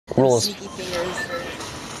Rules. Sneaky fingers.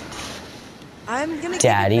 I'm gonna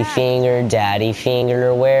Daddy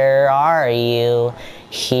finger, where are you?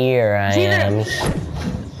 Here I am.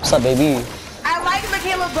 What's up, baby? I like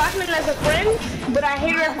Michaela Blackman as a friend, but I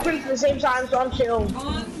hate her as a friend at the same time, so I'm chill.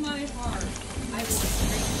 On my heart, I will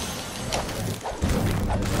straight.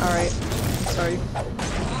 Alright. Sorry.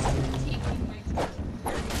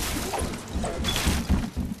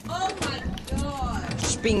 Oh my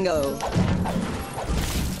gosh. Bingo.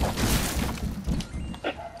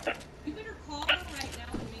 You better call her right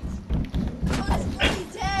now and make Oh, it's really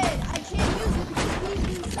dead. I can't use it because he's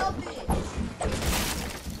being selfish.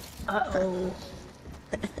 Uh-oh.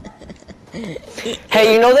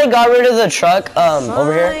 Hey, you know they got rid of the truck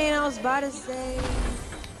over here? Fine, I was about to say.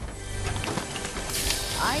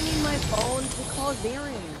 I need my phone to call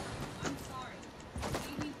Darren. I'm sorry.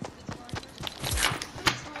 We need the charger. The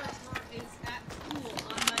charger is at school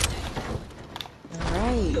on Monday.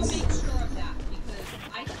 Alright. Make sure of that because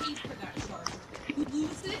I paid for that charger. If you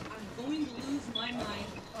lose it, I'm going to lose my mind.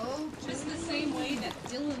 Oh, just the same way that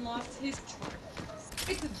Dylan lost his charger.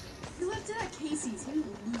 Sick of this. You left it at Casey's. He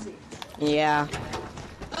didn't lose it. Yeah.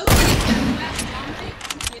 Okay, that's Dominic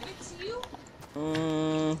to give it to you.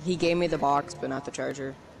 He gave me the box, but not the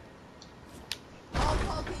charger. I'll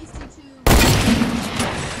call Casey too.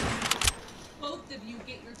 Both of you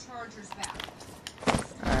get your chargers back.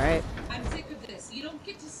 Alright. I'm sick of this. You don't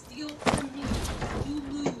get to steal from me. You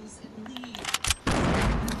lose and leave.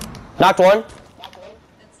 Knocked one.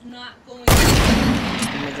 That's not going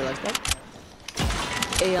You made your legs back?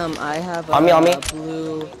 Hey, I have a On me.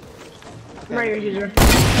 blue... Right here, user.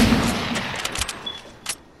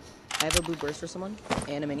 I have a blue burst for someone,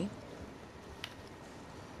 and a mini.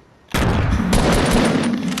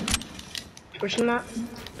 Pushing that.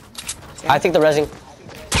 I think the resing.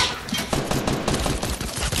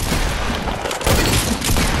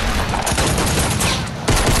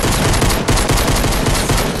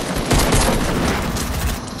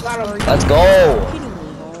 Let's go.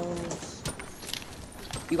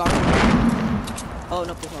 You got me? Oh,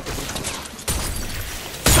 no, please, no, please.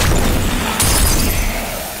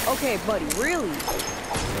 Okay, buddy, really? I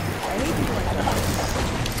hate people like that.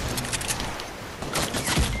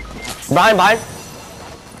 Behind.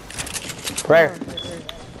 Right here.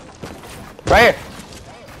 Right here.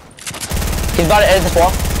 He's about to edit this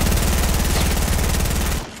wall.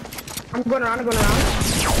 I'm going around.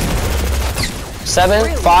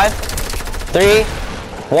 7, 5, 3,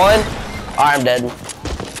 1. Alright, I'm dead.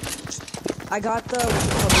 I got the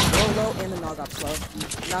low and the Nogops low.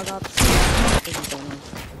 Nogops.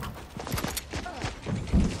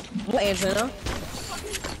 What antenna?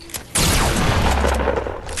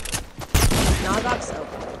 Nogops out.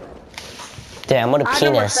 Damn, what a I know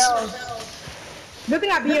penis. myself. Good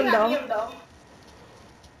thing I beat him though.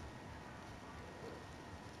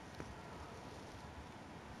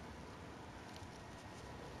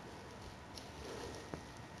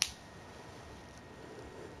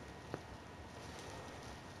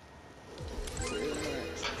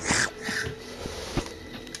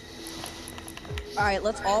 Alright,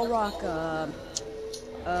 let's all rock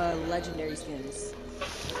legendary skins.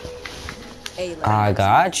 Hey, I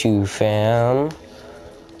got you, fam.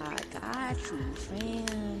 I got you,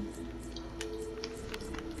 fam.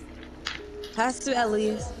 Has to at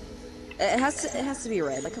least. It has to be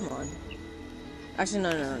red. Like, come on. Actually,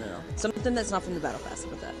 no. Something that's not from the battle pass.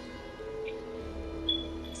 With that.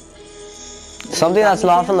 Something that's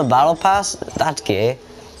not from the battle pass? That's gay.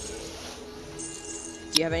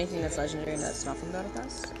 Do you have anything that's legendary and that's not from the battle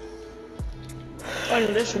pass?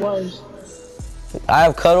 And this was. I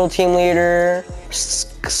have Cuddle Team Leader,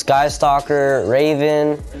 Sky Stalker,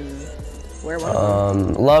 Raven, Where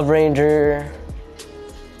one? Love Ranger,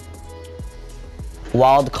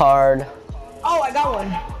 Wild Card, Oh, I got one.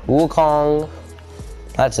 Wukong.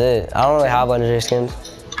 That's it. I don't really have legendary skins.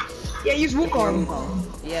 Yeah, use Wukong.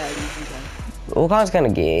 Yeah, you can. Wukong's kinda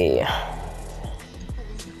gay.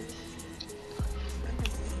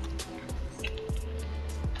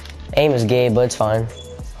 Aim is gay, but it's fine.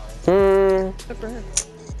 Good for her.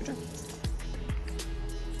 Good job.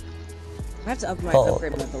 I have to upgrade my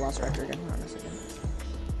Velociraptor again. Hold on a second.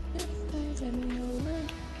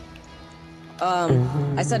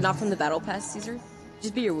 I said not from the battle pass, Caesar.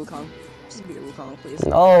 Just be your Wukong. Just be your Wukong, please.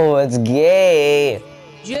 Oh, it's gay.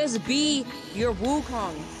 Just be your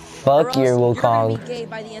Wukong. Fuck your You're Wukong. gonna be gay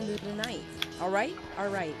by the end of the night. Alright?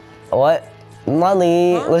 Alright. What?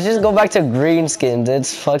 Molly, Huh? let's just go back to green skins.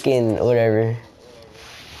 It's fucking whatever.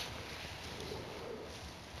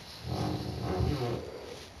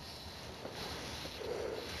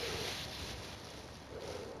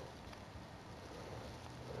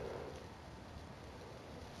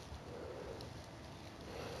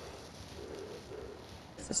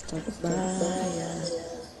 Just a fire.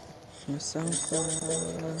 I'm so far.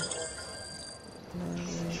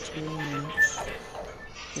 Loving too much.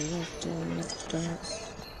 You left in the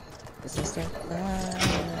dust. It's just a fire.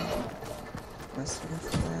 My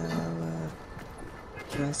sunflower.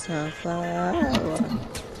 My sunflower.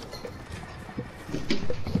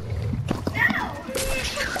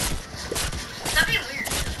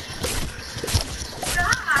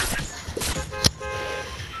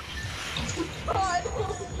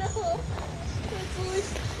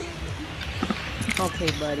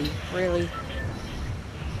 Okay, buddy. Really?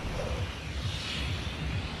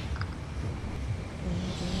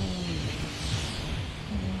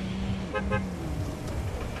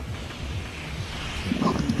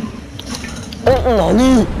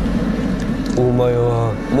 나니?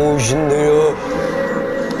 오마야, 멋있네요.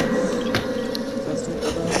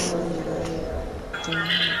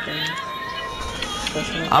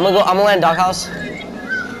 I'm gonna land doghouse.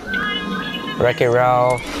 Wreck-It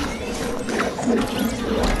Ralph.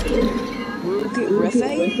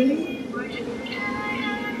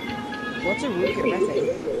 What's a Rook-It Refe?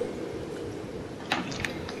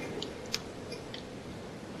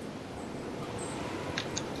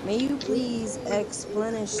 May you please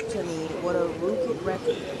explainish to me what a Rook-It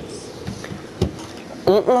Refe is?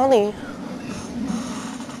 Nani?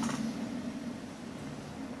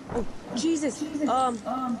 Oh, Jesus. Where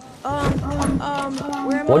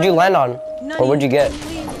am What'd you land on? Nani, Or what'd you get?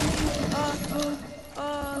 please,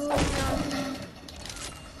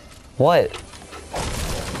 What?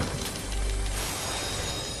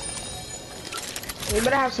 You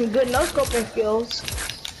better have some good no-scoping skills.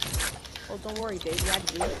 Oh, don't worry, baby. I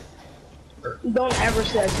do. Don't ever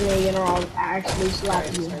say that to me, or I'll actually slap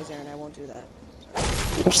you. Sorry, Aaron, I won't do that.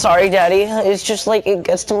 I'm sorry, Daddy. It's just like it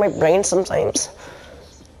gets to my brain sometimes.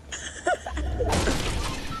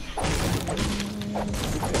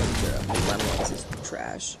 This is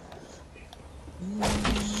trash.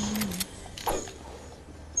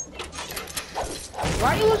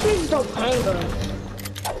 Why do you want me to go Panga?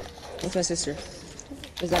 That's my sister.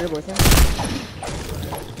 Is that her boyfriend?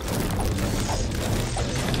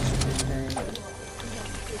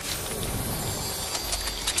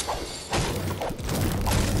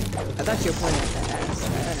 I thought you were pointing at the ass.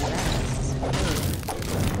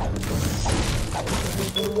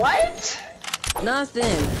 What?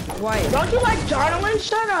 Nothing. Quiet. Don't you like Jonathan?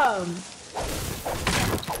 Shut up.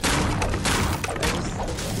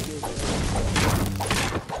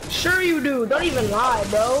 Sure you do. Don't even lie,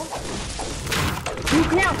 bro. You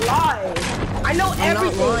can't lie. I know I'm not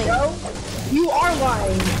everything, lying. bro. You are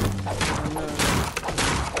lying.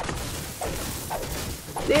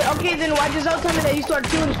 Okay, then why Giselle tell me that you started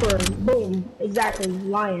feelings for him? Boom. Exactly.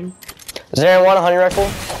 Lying. Is there anyone a hunting rifle?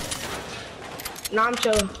 Nah, I'm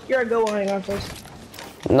chilling. You're a go hunting rifles.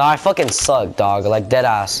 Nah, I fucking suck, dog. Like dead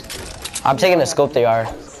ass. I'm taking a scope they are.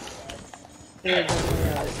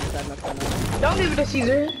 Don't give it to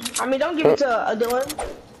Caesar. I mean, don't give it to Dylan.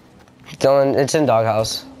 Dylan, it's in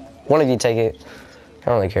doghouse. One of you take it. I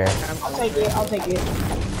don't really care. I'll take it. I'll take it.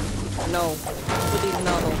 No. Please,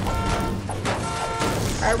 no.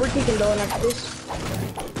 Alright, we're taking Dylan after this.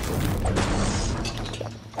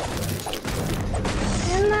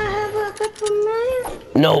 Can I have a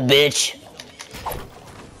peppermint? No, bitch.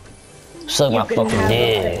 Suck my can fucking have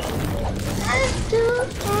dick. I do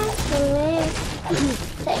peppermint.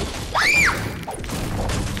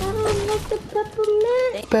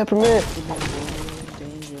 Peppermint.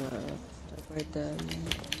 Right there.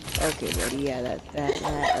 Okay, buddy. Yeah, that.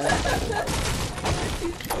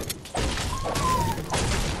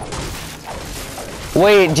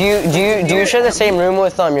 Wait, do you share the same room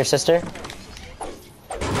with your sister?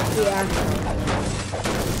 Yeah.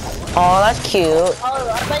 Oh, that's cute. Oh,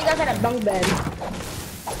 I thought you guys had a bunk bed.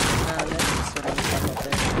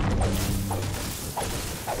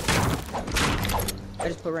 I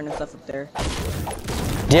just put random stuff up there.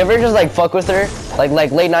 Do you ever just like fuck with her? Like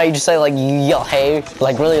late night you just say like you yell hey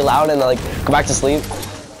like really loud and like go back to sleep?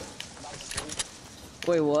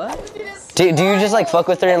 Wait, what? Do you just like fuck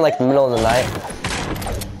with her in like the middle of the night?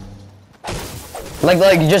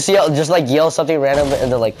 Like you just yell something random and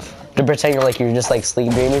then like to pretend you're just like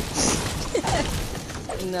sleep dreaming?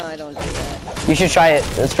 No, I don't do that. You should try it.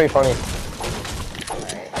 It's pretty funny.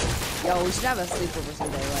 Alright. Yo, we should have a sleepover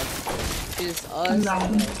someday, like just us. No.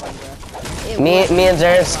 Me and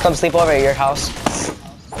Zeris come sleep over at your house.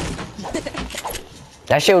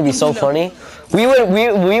 That shit would be so funny. We would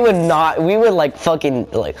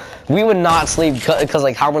not sleep because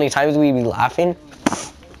like how many times we'd be laughing.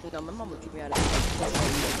 No, my mom would kick me out of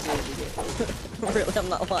bed. Really, I'm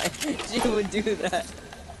not lying. She would do that.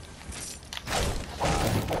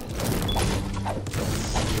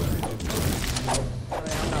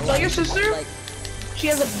 So your sister? Like, She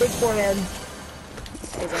has a big forehead.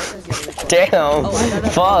 hey, Zaren says you have a big forehead. Damn. Oh, I got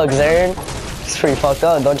that. Fuck, Zaren. It's pretty fucked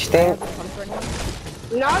up, don't you think? Come for anyone?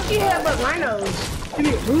 No, she had but rhinos. Give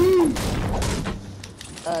me a boom.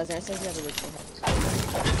 Zaren says you have a big forehead.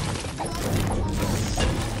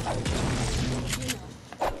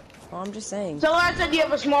 Oh, I'm just saying. So I said you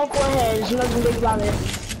have a small forehead. There's nothing big about it.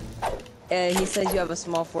 He says you have a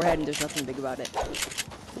small forehead and there's nothing big about it.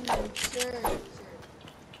 Sure.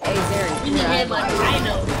 Hey, Zaren. You had like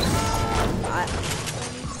rhinos.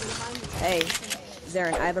 Hey,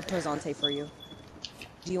 Zaren, I have a presente for you.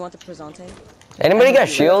 Do you want the presente? Anybody got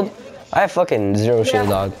shield? I have fucking zero shield,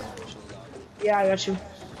 dog. Yeah, I got you.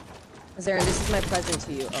 Zaren, this is my present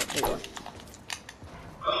to you. Oh, there you go.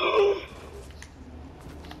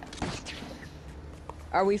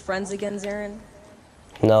 Are we friends again, Zaren?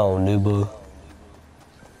 No, noob.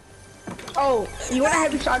 Oh, you want a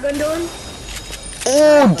heavy shotgun, Dylan?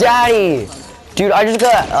 Oh, daddy! Dude, I just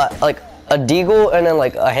got like a deagle and then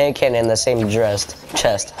like a hand cannon in the same chest.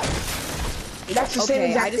 That's the same Okay,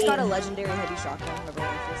 exact I just got a thing. legendary heavy shotgun. Whoever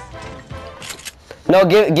wants this. No,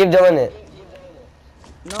 give Dylan it.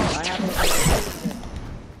 No, I haven't.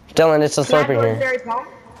 Dylan, it's a Can I have slurp in here. legendary pump?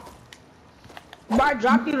 But I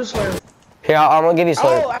dropped you the slurp. Here, I'm gonna give you a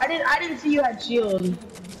slurp. Oh, I didn't see you had shield.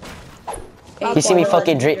 You see me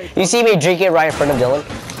fucking drink. You see me drink it right in front of Dylan.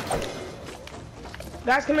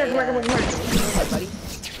 Guys, come here, come here, come here, come here. Hey, buddy.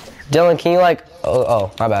 Dylan, can you like? Oh,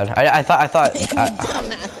 my bad. I thought.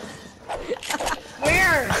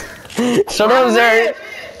 Where? Shut up, Zaren.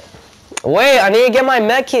 Wait, I need to get my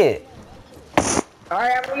mech kit.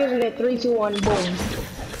 Alright, I'm using it. 3, 2, 1, boom.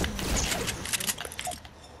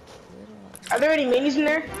 Are there any minis in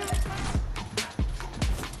there?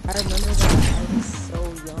 I remember that I was so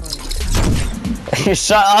young.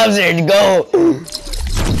 Shut up, Zaren. Go.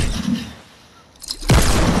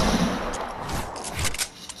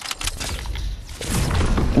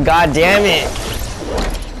 God damn it.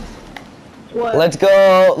 What? Let's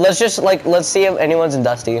go. Let's just like, let's see if anyone's in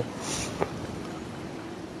Dusty.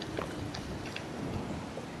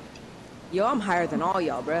 Yo, I'm higher than all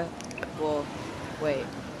y'all, bruh. Well, wait.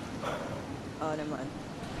 Oh, never mind.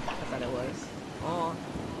 I thought it was. Oh.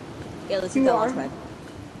 Yeah, let's hit that launch pad.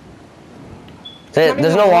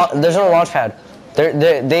 There's no launch pad.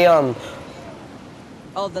 They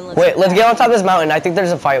Oh, then let's. Wait, let's get on top of this mountain. I think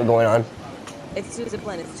there's a fight going on. It's 2 zip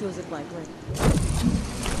line. It's 2 zip line. Come here.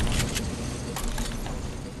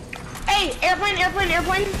 Hey, airplane, airplane,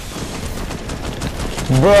 airplane.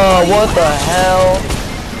 Bro, what the hell?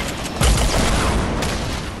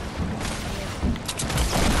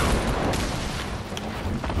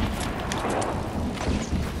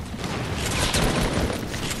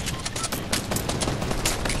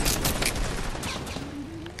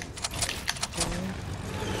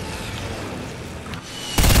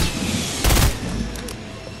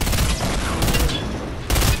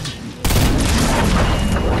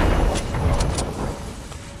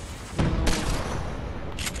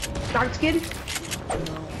 Dark skin?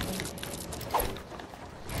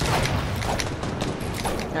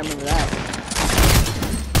 I remember that.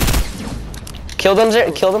 Kill them,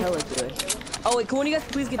 Zaren. Kill them. Hella good. Oh wait, can one of you guys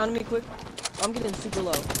please get on me quick? I'm getting super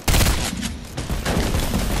low.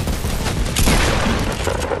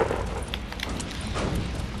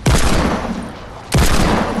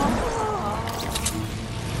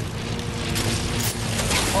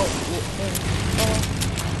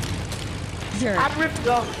 Zaren, I'm ripped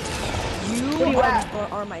off. you Where you at?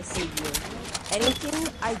 are my savior. Anything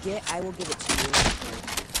I get, I will give it to you.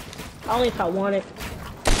 Only if I want it.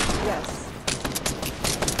 Yes.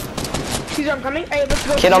 Caesar, I'm coming. Hey, let's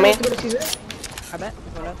go. Kid on me. Let's go to Caesar. I bet.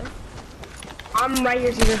 Going out there. I'm right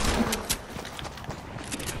here, Caesar.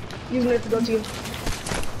 Using it to go to you.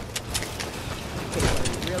 Okay,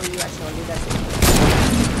 really, you actually want to do that?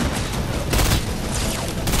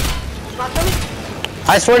 Not coming?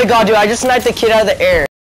 I swear to God, dude, I just sniped the kid out of the air.